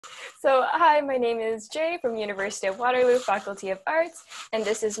So, hi, my name is Jay from University of Waterloo, Faculty of Arts, and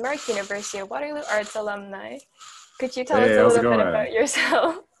this is Marc, University of Waterloo Arts Alumni. Could you tell us Hey, a how's it little bit going? about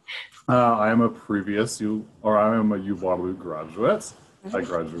yourself? I am a I am a U Waterloo graduate. I Mhm.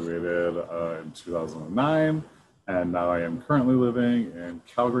 graduated in 2009, and now I am currently living in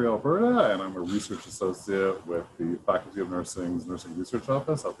Calgary, Alberta, and I'm a research associate with the Faculty of Nursing's Nursing Research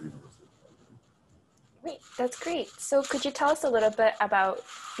Office at the University of Calgary. Great, that's great. So, could you tell us a little bit about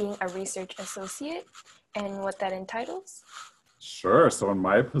being a research associate and what that entitles? Sure. So in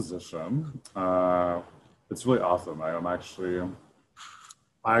my position, it's really awesome. I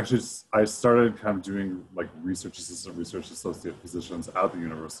started kind of doing like research assistant, research associate positions at the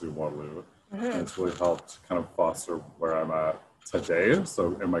University of Waterloo, and Hmm. it's really helped kind of foster where I'm at today.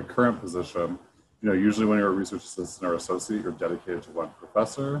 So in my current position, usually when you're a research assistant or associate, you're dedicated to one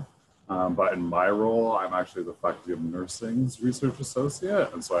professor. But in my role, I'm actually the Faculty of Nursing's research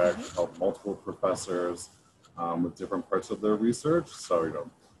associate, and so I actually help multiple professors with different parts of their research. So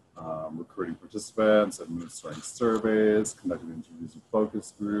recruiting participants, administering surveys, conducting interviews and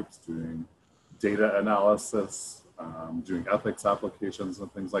focus groups, doing data analysis, doing ethics applications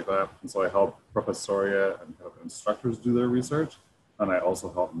and things like that. And so I help professoriate and kind of instructors do their research. And I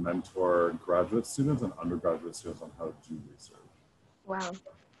also help mentor graduate students and undergraduate students on how to do research. Wow,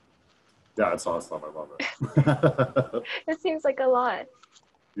 Yeah, it's awesome. I love it. it seems like a lot.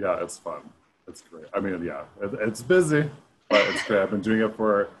 Yeah, it's fun. It's great. I mean, yeah, it's busy, but it's great. I've been doing it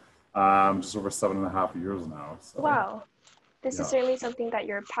for just over 7.5 years now. So Wow, this is yeah, certainly something that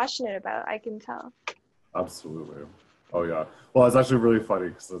you're passionate about, I can tell. absolutely. Oh yeah. Well, it's actually really funny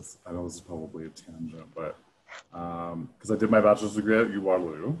because I know this is probably a tangent, but because I did my bachelor's degree at U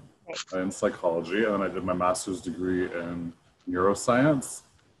Waterloo Right. in psychology, and then I did my master's degree in neuroscience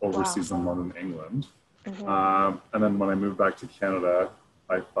Wow. overseas in London, England. Hmm. And then when I moved back to Canada,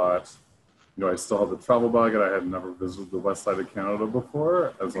 I thought, I still had the travel bug and I had never visited the west side of Canada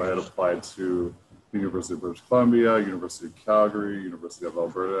before. And so I had Right. applied to the University of British Columbia, University of Calgary, University of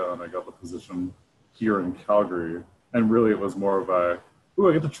Alberta, and I got the position here in Calgary. And really it was more of I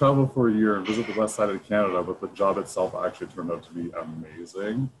get to travel for a year and visit the west side of Canada, but the job itself actually turned out to be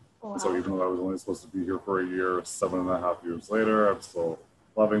amazing. And so Wow. even though I was only supposed to be here for a year, 7.5 years later, I'm still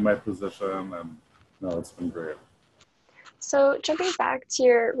loving my position and no, it's been great. So, jumping back to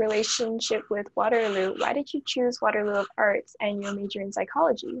your relationship with Waterloo, why did you choose Waterloo of Arts and your major in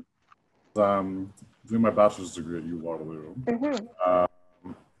psychology? Doing my bachelor's degree at U Waterloo. Hmm.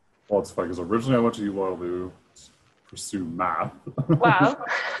 Um, well, it's funny because originally I went to U Waterloo to pursue math. Wow.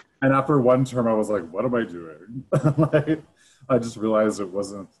 And after one term, I was like, what am I doing? Like, I just realized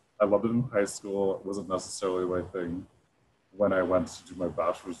I loved it in high school. It wasn't necessarily my thing when I went to do my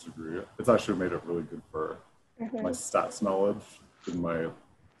bachelor's degree. It's actually made it really good for my Hmm. stats knowledge in my Yeah.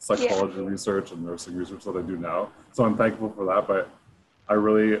 psychology research and nursing research that I do now. So I'm thankful for that. But I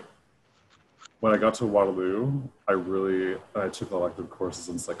really, when I got to Waterloo, I took elective courses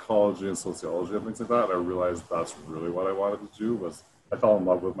in psychology and sociology and things like that. I realized that's really what I wanted to do was I fell in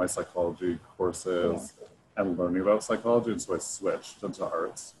love with my psychology Yeah. courses and learning about psychology. And so I switched into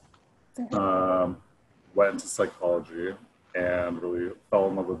arts, Hmm. um, went into psychology and really fell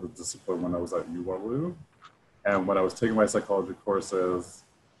in love with the discipline when I was at U Waterloo. And when I was taking my psychology courses,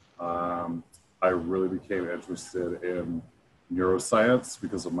 um, I really became interested in neuroscience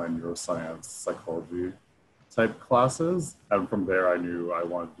because of my neuroscience psychology type classes. And from there, I knew I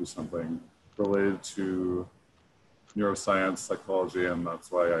wanted to do something related to neuroscience, psychology, and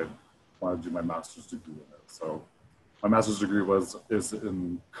that's why I wanted to do my master's degree in it. So my master's degree is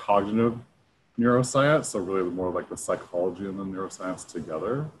in cognitive neuroscience, so really more like the psychology and the neuroscience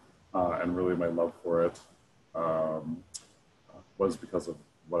together. And really my love for it um, was because of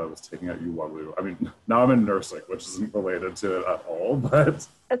what I was taking at U Waterloo. I mean, now I'm in nursing, which isn't related to it at all, but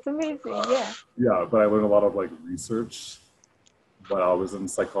That's amazing. Yeah. yeah, but I learned a lot of like research when I was in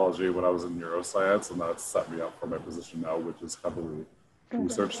psychology, when I was in neuroscience, and that set me up for my position now, which is heavily Hmm.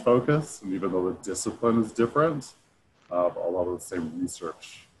 research focused. And even though the discipline is different, a lot of the same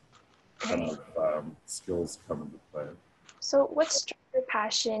research kind Right. of skills come into play. So, what's your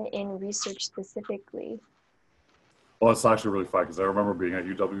passion in research specifically? Well, it's actually really fun because I remember being at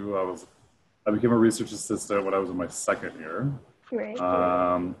UW. I became a research assistant when I was in my second year. Right.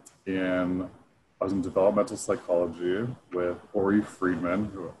 Um, in I was in developmental psychology with Ori Friedman,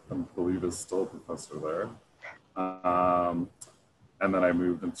 who I believe is still a professor there. Um, and then I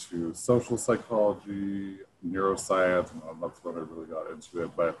moved into social psychology, neuroscience, and that's when I really got into it.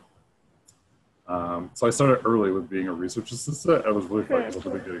 But so I started early with being a research assistant. It was really fun Hmm. because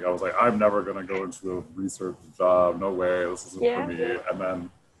at the beginning I was like, I'm never going to go into a research job. No way, this isn't for Yeah. me. And then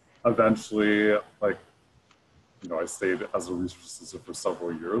eventually, like, I stayed as a research assistant for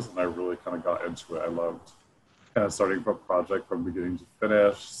several years, and I really kind of got into it. I loved kind of starting from a project from beginning to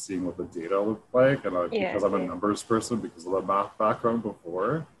finish, seeing what the data looked like, and Yeah, because I'm a yeah. numbers person, because of the math background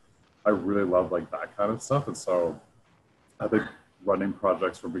before, I really love like that kind of stuff. And so I think running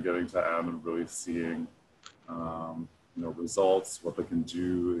projects from beginning to end and really seeing, results, what they can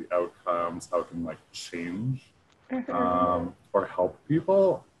do, the outcomes, how it can like change or help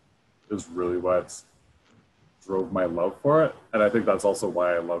people is really what drove my love for it. And I think that's also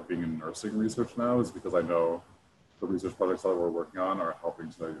why I love being in nursing research now, is because I know the research projects that we're working on are helping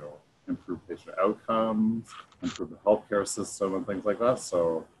to, improve patient outcomes, improve the healthcare system and things like that.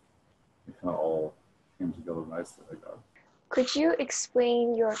 So it kind of all came together nicely, I guess. Could you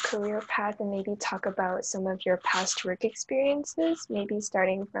explain your career path and maybe talk about some of your past work experiences, maybe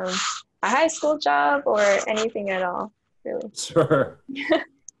starting from a high school job or anything at all, really? Sure.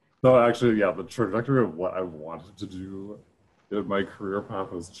 No, actually, yeah, the trajectory of what I wanted to do in my career path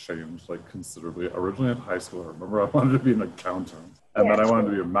has changed like considerably. Originally in high school, I remember I wanted to be an accountant, and Yeah, then I wanted to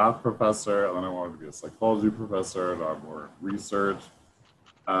same. be a math professor, and then I wanted to be a psychology professor, and I'm more in research.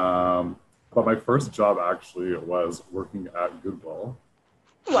 Um, but my first job actually was working at Goodwill.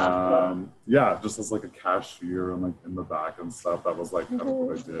 Well, Yeah, just as like a cashier and like in the back and stuff. That was like kind of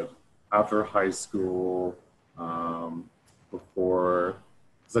what I did after high school. Before,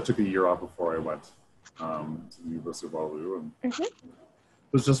 because I took a year off before I went to the University of Waterloo, and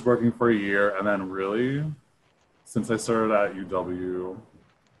was just working for a year. And then really, since I started at UW,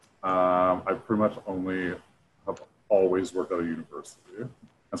 I pretty much only have always worked at a university.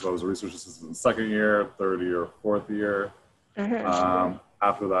 And so I was a research assistant in second year, third year, fourth year.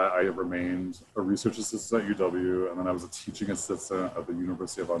 After that, I remained a research assistant at UW, and then I was a teaching assistant at the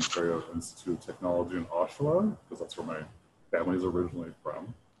University of Ontario Institute of Technology in Oshawa, because that's where my family is originally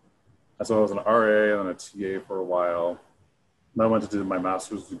from. And so I was an RA and then a TA for a while. Then I went to do my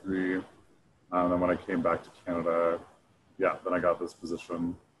master's degree. And then when I came back to Canada, yeah, then I got this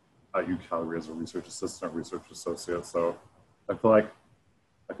position at UCalgary as a research assistant, research associate. So I feel like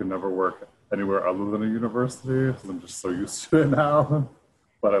I could never work anywhere other than a university because I'm just so used to it now.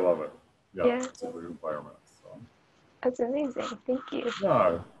 But I love it. Yeah, yeah, it's a great environment. So that's amazing. Thank you.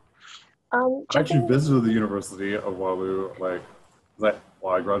 yeah, I actually Jumping, visited the University of Waterloo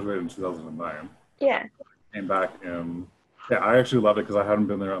I graduated in 2009. yeah. Came back in, yeah, I actually loved it because I hadn't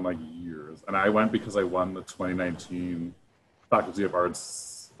been there in like years. And I went because I won the 2019 Faculty of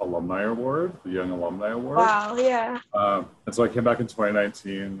Arts Alumni Award, the Young Alumni Award. Wow, yeah. And so I came back in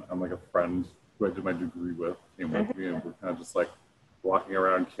 2019, and like a friend who I did my degree with came with me, and we're kind of just like walking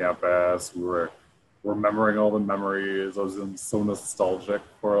around campus. We were remembering all the memories. I was so nostalgic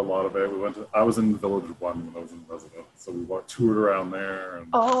for a lot of it. I was in Village One when I was in residence, so we toured around there and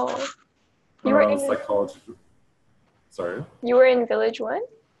Oh, you went were around in psychology. Sorry. you were in Village One?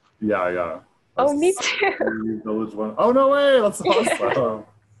 Yeah, yeah. I Oh, was me the too. second Village One. Oh no way! That's Yeah. awesome.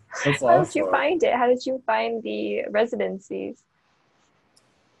 That's How did you awesome. find it? How did you find the residencies?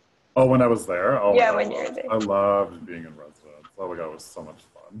 Oh, when I was there, oh my Yeah, god, when you were there. I loved being in residence. Oh my god, it was so much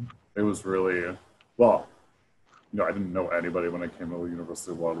fun. It was really well. I didn't know anybody when I came to the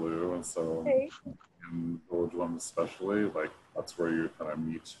University of Waterloo, and so Okay. in Village One especially, like that's where you kind of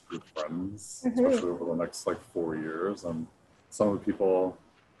meet your friends, especially over the next like 4 years. And some of the people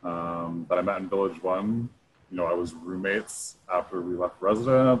that I met in Village One, I was roommates after we left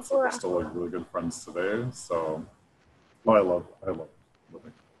residence. Like, we're Wow. still like really good friends today. So, I love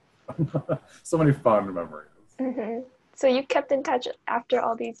living. So many fond memories. So you kept in touch after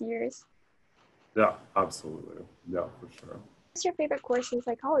all these years. Yeah, absolutely. Yeah, for sure. What's your favorite course in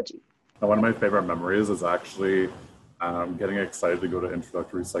psychology? And one of my favorite memories is actually getting excited to go to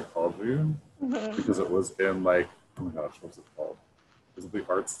introductory psychology because it was in like, oh my gosh, what's it called? Is it the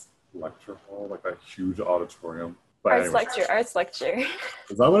arts lecture hall, like that huge auditorium? But Arts anyways, lecture, arts lecture.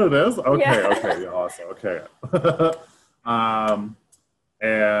 is that what it is? Okay, Yeah. okay, yeah, awesome. Okay. um,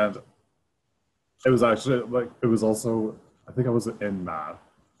 and it was actually like, it was also, I think I was in math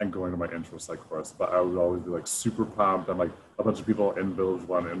and going to my intro psych course, but I would always be like super pumped, and like a bunch of people in Village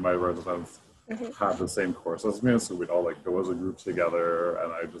One in my residence had the same course as me, and so we'd all like go as a group together,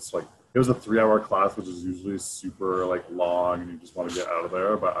 and I just like, it was a 3 hour class, which is usually super like long and you just want to get out of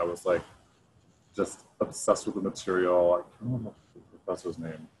there, but I was like just obsessed with the material. I can't remember the professor's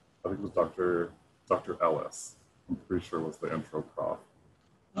name. I think it was Dr. Ellis. I'm pretty sure was the intro prof.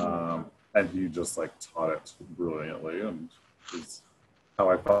 And he just like taught it brilliantly, and is how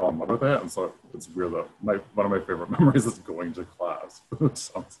I fell in love with it. And so it's weird that one of my favorite memories is going to class. It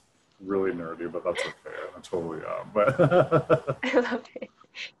sounds really nerdy, but that's okay. I totally am. But I love it.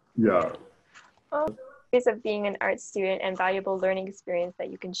 Yeah. Ways of being an art student and valuable learning experience that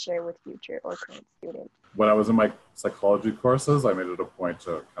you can share with future or current students. When I was in my psychology courses, I made it a point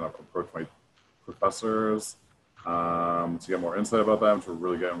to kind of approach my professors to get more insight about them, to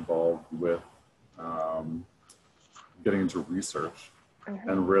really get involved with um, getting into research.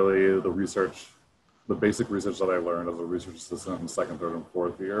 And really the basic research that I learned as a research assistant in second, third, and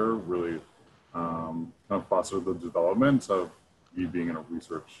fourth year really kind of fostered the development of me being in a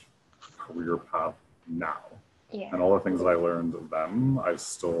research career path now. Yeah. And all the things that I learned then, I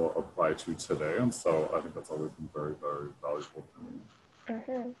still apply to today. And so I think that's always been very, very valuable for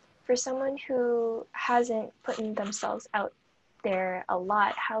me. For someone who hasn't put themselves out there a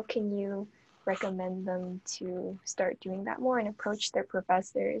lot, how can you recommend them to start doing that more and approach their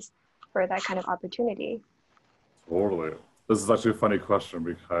professors for that kind of opportunity? Totally. This is actually a funny question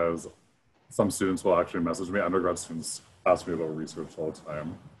because some students will actually message me. Undergrad students ask me about research all the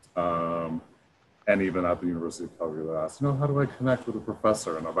time. And even at the University of Calgary, they ask, how do I connect with a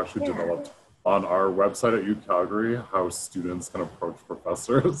professor? And I've actually developed on our website at U Calgary how students can approach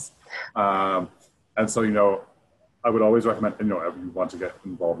professors. And so, I would always recommend, if you want to get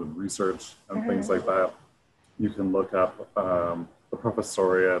involved in research and things like that, you can look up the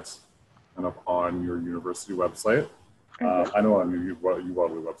professoriate kind of on your university website. I know on your UW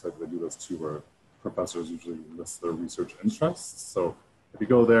website they do this too, where professors usually list their research interests. So if you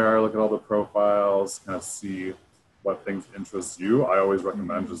go there, look at all the profiles, kind of see what things interest you, I always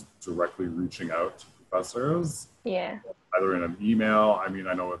recommend just directly reaching out to professors. Yeah. Either in an email. I mean,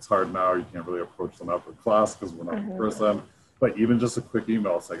 I know it's hard now. You can't really approach them after class because we're not in person. But even just a quick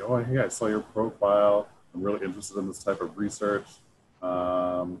email, it's like, oh, hey, I saw your profile. I'm really interested in this type of research.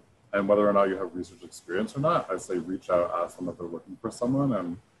 And whether or not you have research experience or not, I say reach out, ask them if they're looking for someone.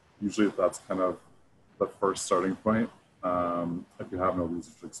 And usually that's kind of the first starting point. If you have no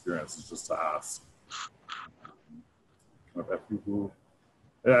research experience, it's just to ask. Kind of if people,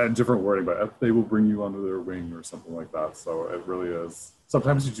 different wording, but if they will bring you under their wing or something like that. So it really is.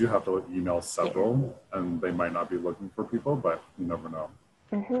 Sometimes you do have to email several, and they might not be looking for people, but you never know.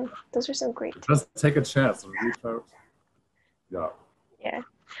 Those are some great. Just take a chance and reach out. Yeah. Yeah.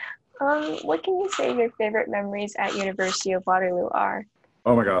 What can you say your favorite memories at University of Waterloo are?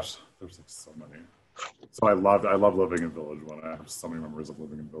 Oh my gosh, there's like so many. So I love living in Village One. I have so many memories of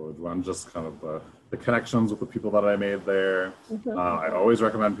living in Village One. Just kind of the connections with the people that I made there. I always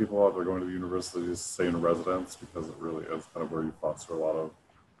recommend people if they're going to the university to stay in residence because it really is kind of where you foster a lot of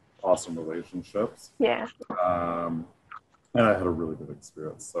awesome relationships. Yeah. And I had a really good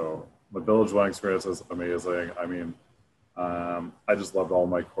experience. So the Village One experience is amazing. I mean, I just loved all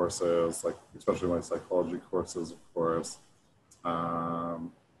my courses, like especially my psychology courses, of course.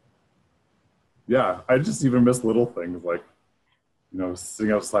 Yeah, I just even miss little things like,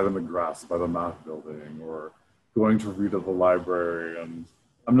 sitting outside in the grass by the math building or going to read at the library. And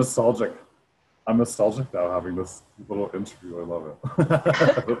I'm nostalgic. I'm nostalgic now having this little interview. I love it.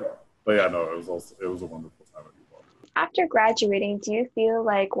 But yeah, no, it was a wonderful time at UW. After graduating, do you feel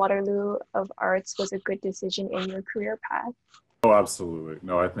like Waterloo of Arts was a good decision in your career path? Oh, absolutely.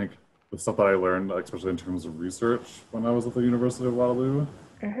 No, I think the stuff that I learned, especially in terms of research when I was at the University of Waterloo,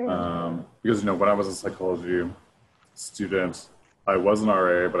 because, when I was a psychology student, I was an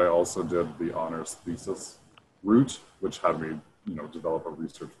RA, but I also did the honors thesis route, which had me, develop a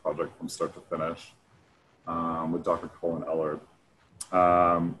research project from start to finish with Dr. Colin Ellard.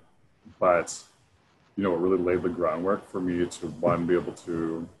 But, it really laid the groundwork for me to, one, be able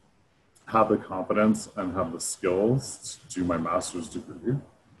to have the confidence and have the skills to do my master's degree.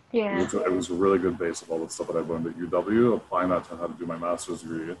 Yeah. It was a really good base of all the stuff that I learned at UW, applying that to how to do my master's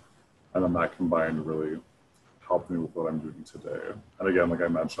degree. And then that combined really helped me with what I'm doing today. And again, like I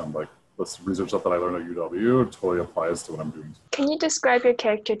mentioned, like this research stuff that I learned at UW totally applies to what I'm doing today. Can you describe your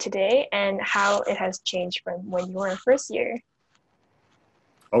character today and how it has changed from when you were in first year?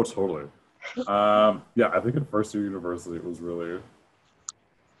 Oh, totally. Yeah, I think in first year university, it was really,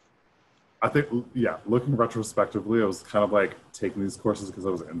 looking retrospectively, I was kind of like taking these courses because I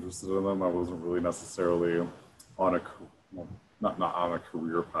was interested in them. I wasn't really necessarily on not on a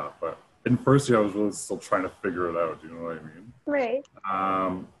career path, but in first year, I was really still trying to figure it out. Do you know what I mean? Right.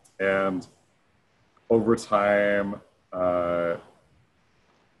 And over time, I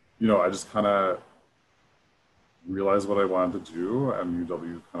just kind of realized what I wanted to do, and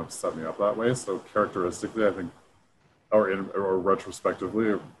UW kind of set me up that way. So characteristically, I think, or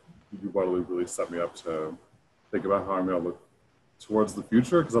retrospectively, UW really set me up to think about how I'm going to look towards the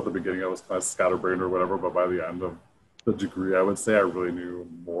future. Because at the beginning, I was kind of scatterbrained or whatever, but by the end of the degree, I would say I really knew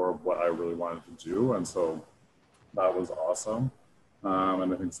more of what I really wanted to do, and so that was awesome.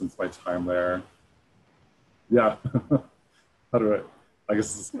 And I think since my time there, yeah, how do I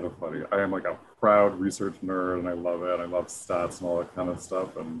guess this is kind of funny. I am like a proud research nerd and I love it. I love stats and all that kind of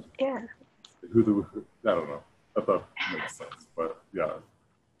stuff. And Yeah. I don't know. I thought it makes sense. But yeah.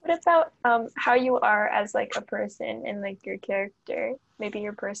 What about how you are as like a person and like your character, maybe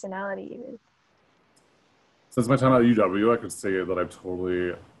your personality even? Since my time at UW, I could say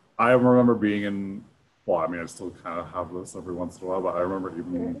that I remember being well, I mean, I still kind of have this every once in a while, but I remember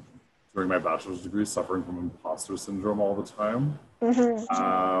Mm-hmm. even during my bachelor's degree suffering from imposter syndrome all the time. Mm-hmm.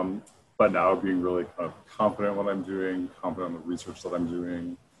 Um, but now being really kind of confident in what I'm doing, confident in the research that I'm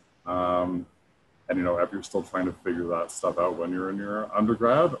doing. Um, and if you're still trying to figure that stuff out when you're in your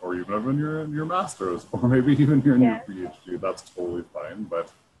undergrad, or even when you're in your master's, or maybe even you're in your Yeah. PhD, that's totally fine.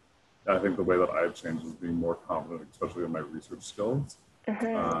 But I think the way that I've changed is being more confident, especially in my research skills.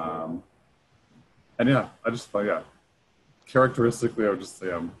 Mm-hmm. Um, and yeah, I just find, yeah, characteristically, I would just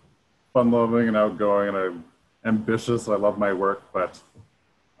say I'm fun loving and outgoing and I'm ambitious. I love my work, but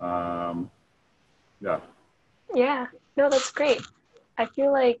um, yeah, Yeah. No, that's great. I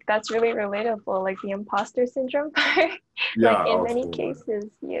feel like that's really relatable, like the imposter syndrome part. Like yeah, in oh, many totally. cases,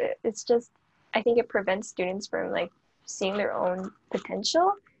 it's just, I think it prevents students from like seeing their own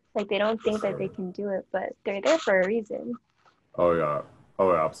potential. Like they don't For think that they sure. can do it, but they're there for a reason. Oh, yeah.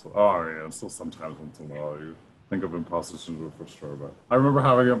 Oh, absolutely. Oh, I mean, it's still sometimes once in a while you think of imposter syndrome for sure, but I remember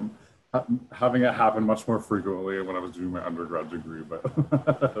having it happen much more frequently when I was doing my undergrad degree, but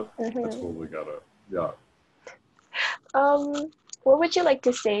I Hmm. totally get it. Yeah. Um, what would you like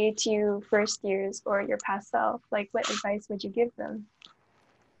to say to first years or your past self? Like, what advice would you give them?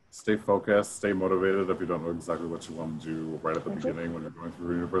 Stay focused, stay motivated if you don't know exactly what you want to do right at the Hmm. beginning when you're going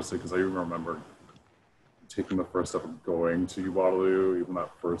through university. Because I even remember taking the first step of going to Waterloo, even that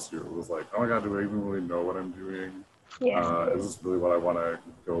first year, it was like, oh my God, do I even really know what I'm doing? Yeah. Is this really what I want to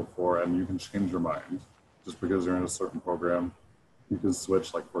go for? And you can change your mind just because you're in a certain program. You can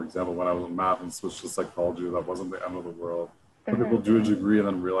switch, like, for example, when I was in math and switched to psychology, that wasn't the end of the world. Some people Hmm. do a degree and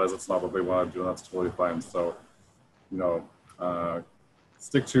then realize it's not what they want to do, and that's totally fine. So, you know, uh,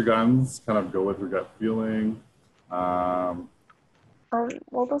 stick to your guns, kind of go with your gut feeling. Um,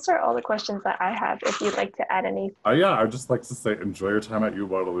 Well, those are all the questions that I have. If you'd like to add any. yeah, I'd just like to say enjoy your time at U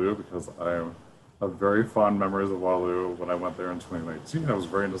Waterloo because I have very fond memories of Waterloo when I went there in 2019. I was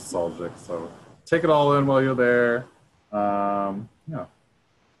very nostalgic. So take it all in while you're there. Yeah,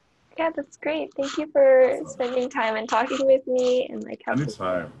 Yeah, that's great. Thank you for awesome. spending time and talking with me and like having.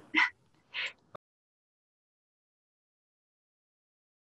 Anytime.